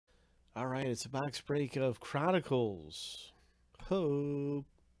All right, it's a box break of Chronicles. Hope.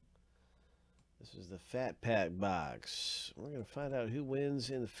 This is the Fat Pack box. We're going to find out who wins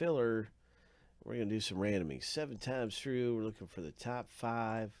in the filler. We're going to do some randoming. 7 times through, we're looking for the top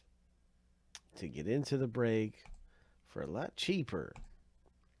 5 to get into the break for a lot cheaper.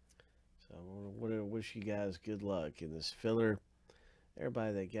 So I want to wish you guys good luck in this filler.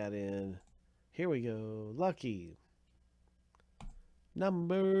 Everybody that got in, here we go. Lucky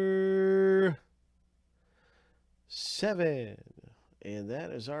number 7. And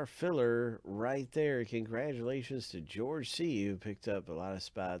that is our filler right there. Congratulations to George C., who picked up a lot of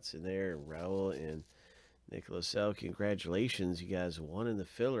spots in there. Raul and Nicholas L., congratulations. You guys won in the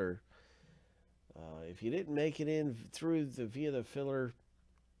filler. If you didn't make it in via the filler,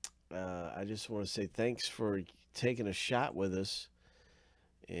 I just want to say thanks for taking a shot with us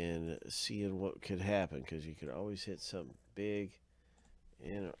and seeing what could happen, because you could always hit something big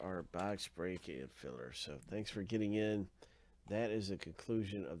in our box break and filler. So thanks for getting in. That is the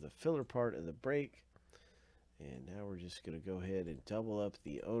conclusion of the filler part of the break. And now we're just going to go ahead and double up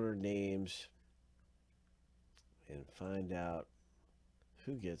the owner names and find out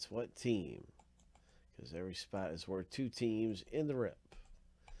who gets what team, because every spot is worth 2 teams in the rip.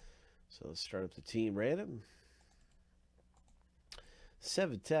 So let's start up the team random.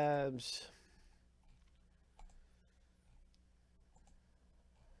 7 times.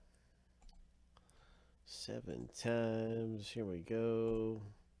 Seven times. Here we go.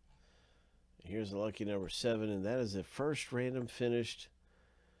 Here's the lucky number 7, and that is the first random finished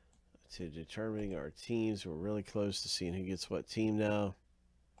to determining our teams. We're really close to seeing who gets what team now.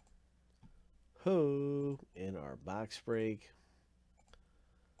 Ho! In our box break.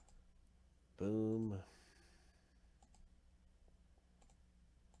 Boom.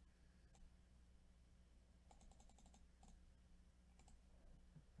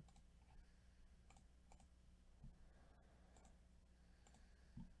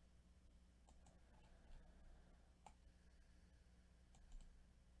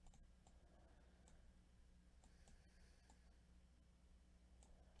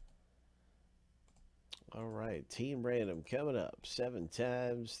 All right, team random coming up 7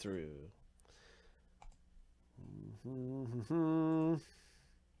 times through.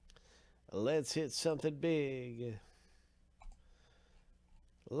 Let's hit something big.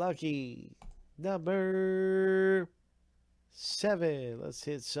 Lucky number 7. Let's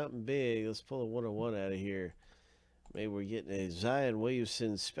hit something big. Let's pull a 101 out of here. Maybe we're getting a Zion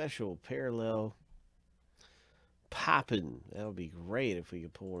Williamson special parallel popping. That would be great if we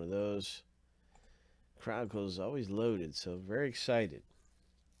could pull one of those. Chronicles is always loaded, so I'm very excited.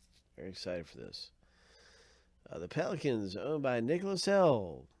 Very excited for this. The Pelicans, owned by Nicholas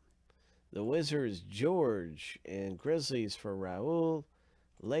L. The Wizards, George. And Grizzlies for Raul.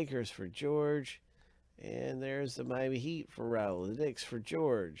 Lakers for George. And there's the Miami Heat for Raul. The Knicks for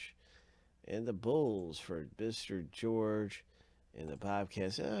George. And the Bulls for Mr. George. And the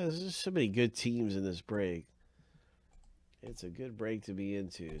Bobcats. There's just so many good teams in this break. It's a good break to be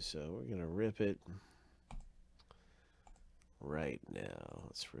into, so we're going to rip it right now.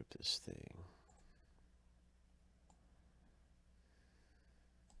 Let's rip this thing.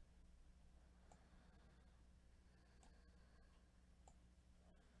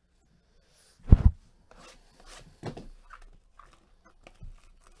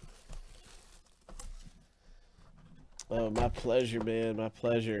 Oh, my pleasure, man. My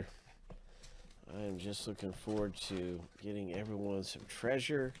pleasure. I am just looking forward to getting everyone some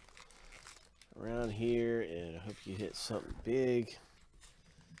treasure around here, and I hope you hit something big.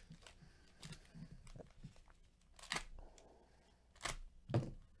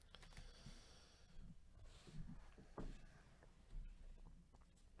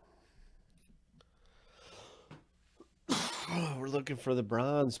 Oh, we're looking for the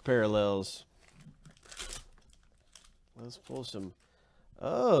bronze parallels. Let's pull some.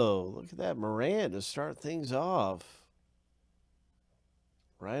 Oh, look at that Morant to start things off.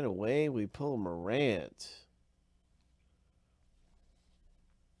 Right away, we pull Morant.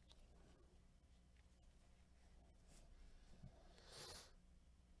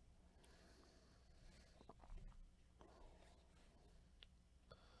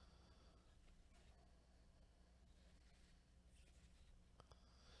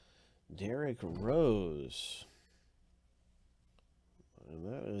 Derrick Rose. And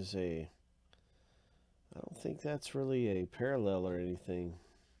that is I don't think that's really a parallel or anything.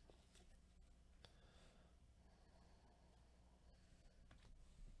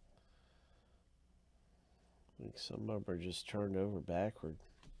 I think some of them are just turned over backward.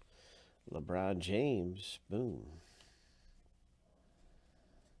 LeBron James, boom.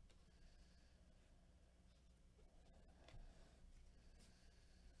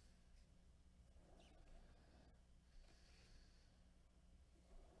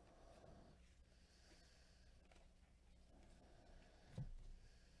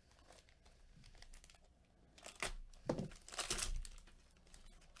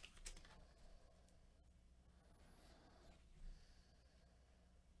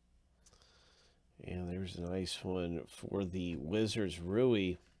 There's a nice one for the Wizards,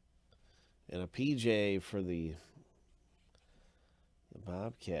 Rui. And a PJ for the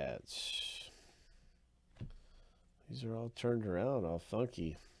Bobcats. These are all turned around, all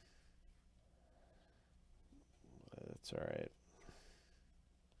funky. That's all right.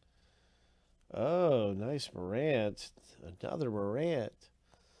 Oh, nice Morant. Another Morant.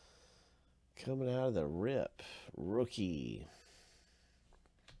 Coming out of the rip. Rookie.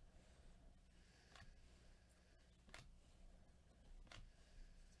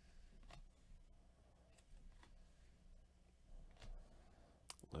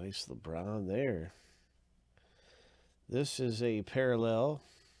 Nice LeBron there. This is a parallel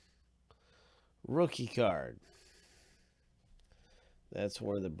rookie card. That's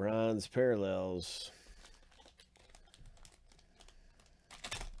one of the bronze parallels.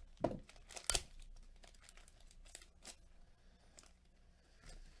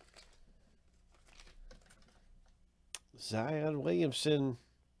 Zion Williamson.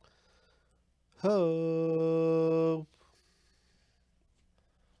 Hope.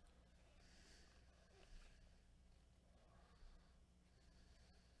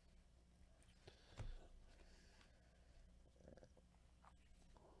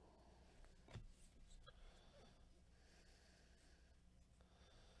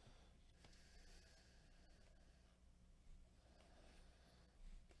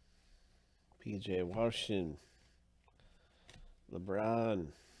 PJ Washington. LeBron.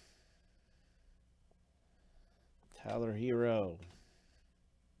 Tyler Hero.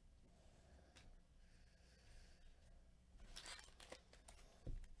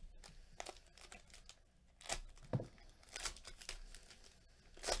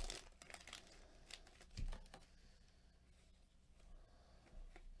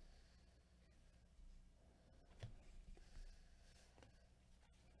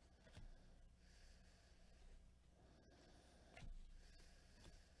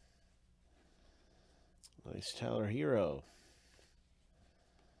 Nice Tyler Hero.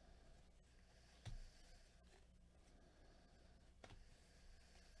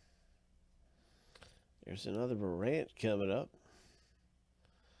 There's another Morant coming up.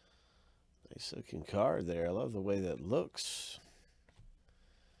 Nice looking card there. I love the way that looks.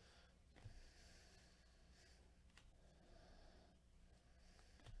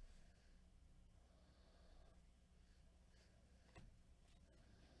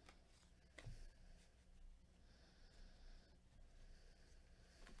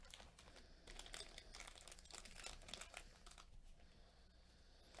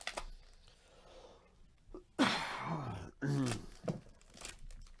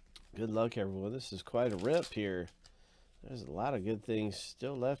 Good luck, everyone. This is quite a rip here. There's a lot of good things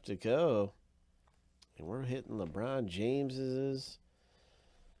still left to go. And we're hitting LeBron James's.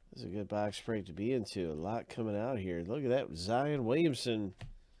 This is a good box break to be into. A lot coming out here. Look at that. Zion Williamson.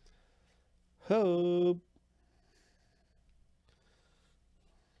 Hope.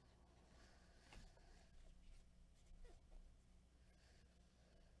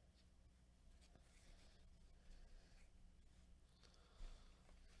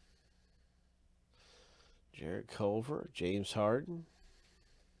 Jarrett Culver, James Harden,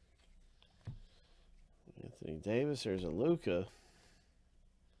 Anthony Davis. There's a Luka.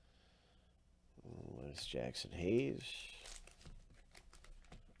 Nice Jackson Hayes.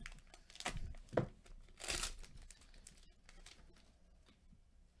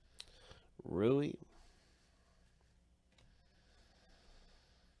 Rui.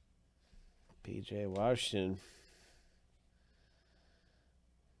 PJ Washington.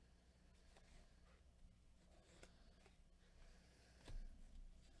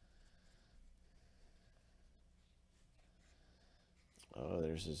 Oh,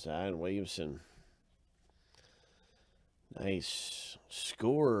 there's a Zion Williamson. Nice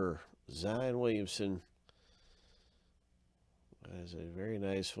scorer, Zion Williamson. That is a very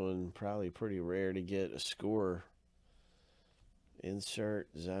nice one. Probably pretty rare to get a scorer. Insert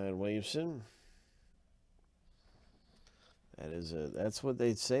Zion Williamson. That's what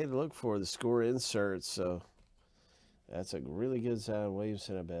they'd say to look for, the score inserts. So that's a really good Zion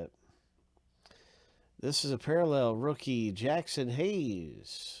Williamson, I bet. This is a parallel rookie, Jackson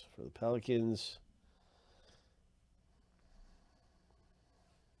Hayes for the Pelicans.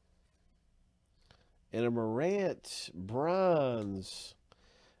 And a Morant bronze.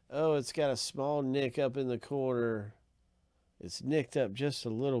 Oh, it's got a small nick up in the corner. It's nicked up just a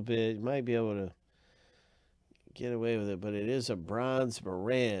little bit. You might be able to get away with it, but it is a bronze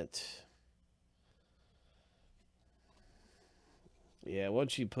Morant. Yeah,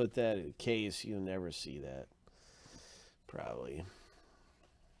 once you put that in a case, you'll never see that. Probably.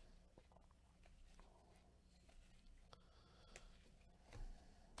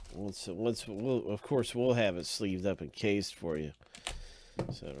 of course, we'll have it sleeved up and cased for you.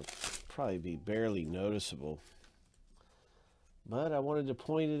 So it'll probably be barely noticeable. But I wanted to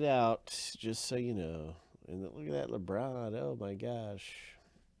point it out just so you know. And look at that LeBron. Oh my gosh.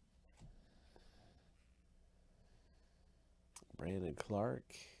 Brandon Clark.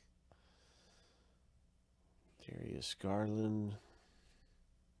 Darius Garland.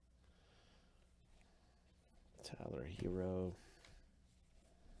 Tyler Hero.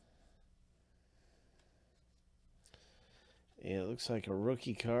 And it looks like a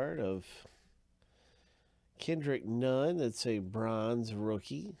rookie card of Kendrick Nunn. That's a bronze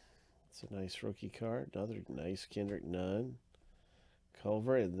rookie. It's a nice rookie card. Another nice Kendrick Nunn.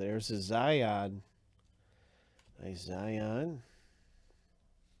 Culver. And there's a Zion. Nice Zion.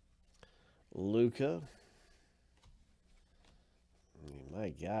 Luka. My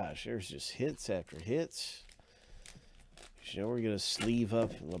gosh, there's just hits after hits. You know, we're going to sleeve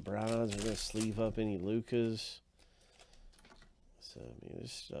up LeBrons. We're going to sleeve up any Lukas. So, I mean,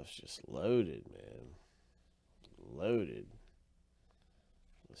 this stuff's just loaded, man. Loaded.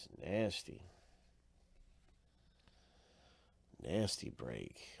 It's nasty. Nasty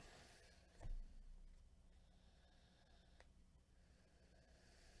break.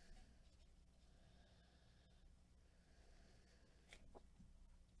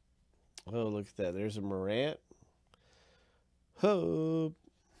 Oh, look at that. There's a Morant. Hope.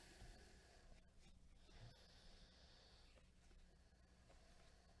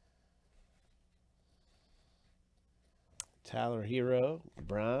 Tyler Hero,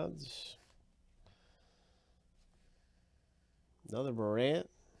 bronze. Another Morant.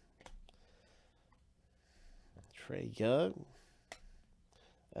 Trae Young.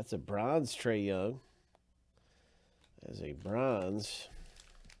 That's a bronze Trae Young. As a bronze.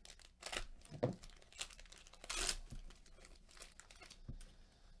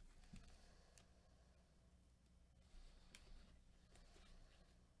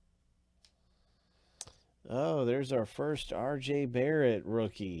 Oh, there's our first R.J. Barrett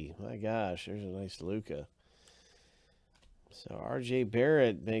rookie. My gosh, there's a nice Luka. So R.J.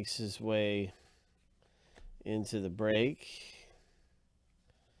 Barrett makes his way into the break.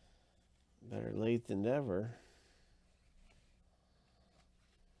 Better late than never.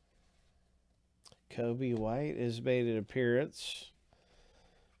 Kobe White has made an appearance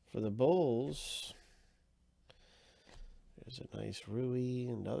for the Bulls. There's a nice Rui,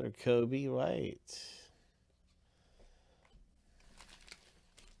 another Kobe White.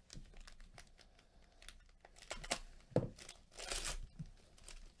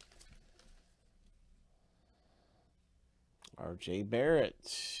 R.J.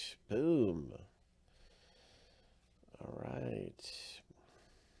 Barrett. Boom. All right.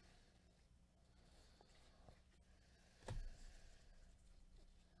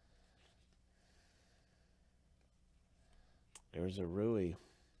 There's a Rui.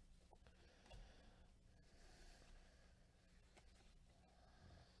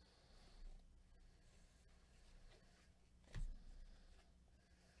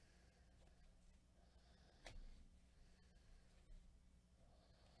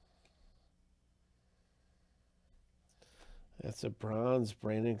 That's a bronze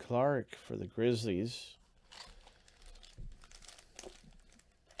Brandon Clark for the Grizzlies.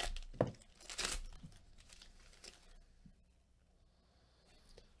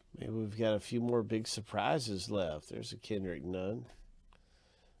 Maybe we've got a few more big surprises left. There's a Kendrick Nunn.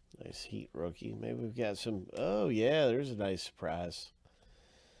 Nice Heat rookie. Maybe we've got some... Oh, yeah, there's a nice surprise.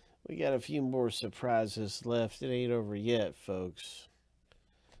 We got a few more surprises left. It ain't over yet, folks.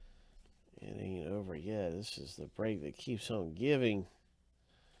 It ain't over yet. This is the break that keeps on giving.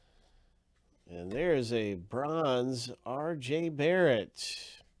 And there's a bronze R.J.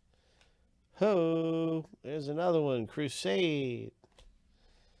 Barrett. Ho! There's another one. Crusade.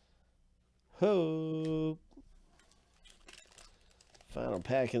 Ho! Final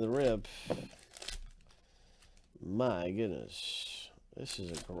pack in the rip. My goodness. This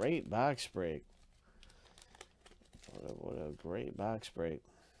is a great box break. What a great box break.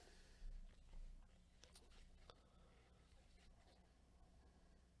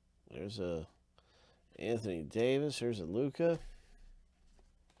 There's a Anthony Davis. There's a Luka.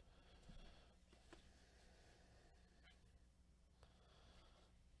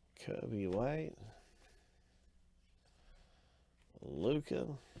 Kobe White. Luka.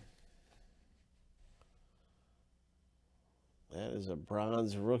 That is a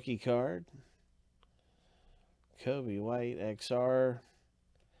bronze rookie card. Kobe White XR.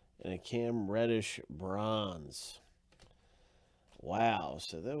 And a Cam Reddish bronze. Wow,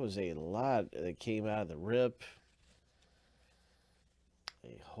 so there was a lot that came out of the rip.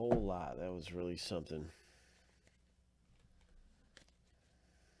 A whole lot. That was really something.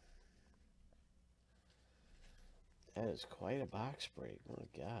 That is quite a box break. Oh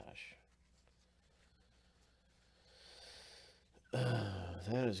my gosh.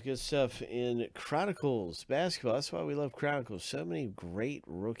 That is good stuff in Chronicles basketball. That's why we love Chronicles. So many great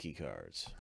rookie cards.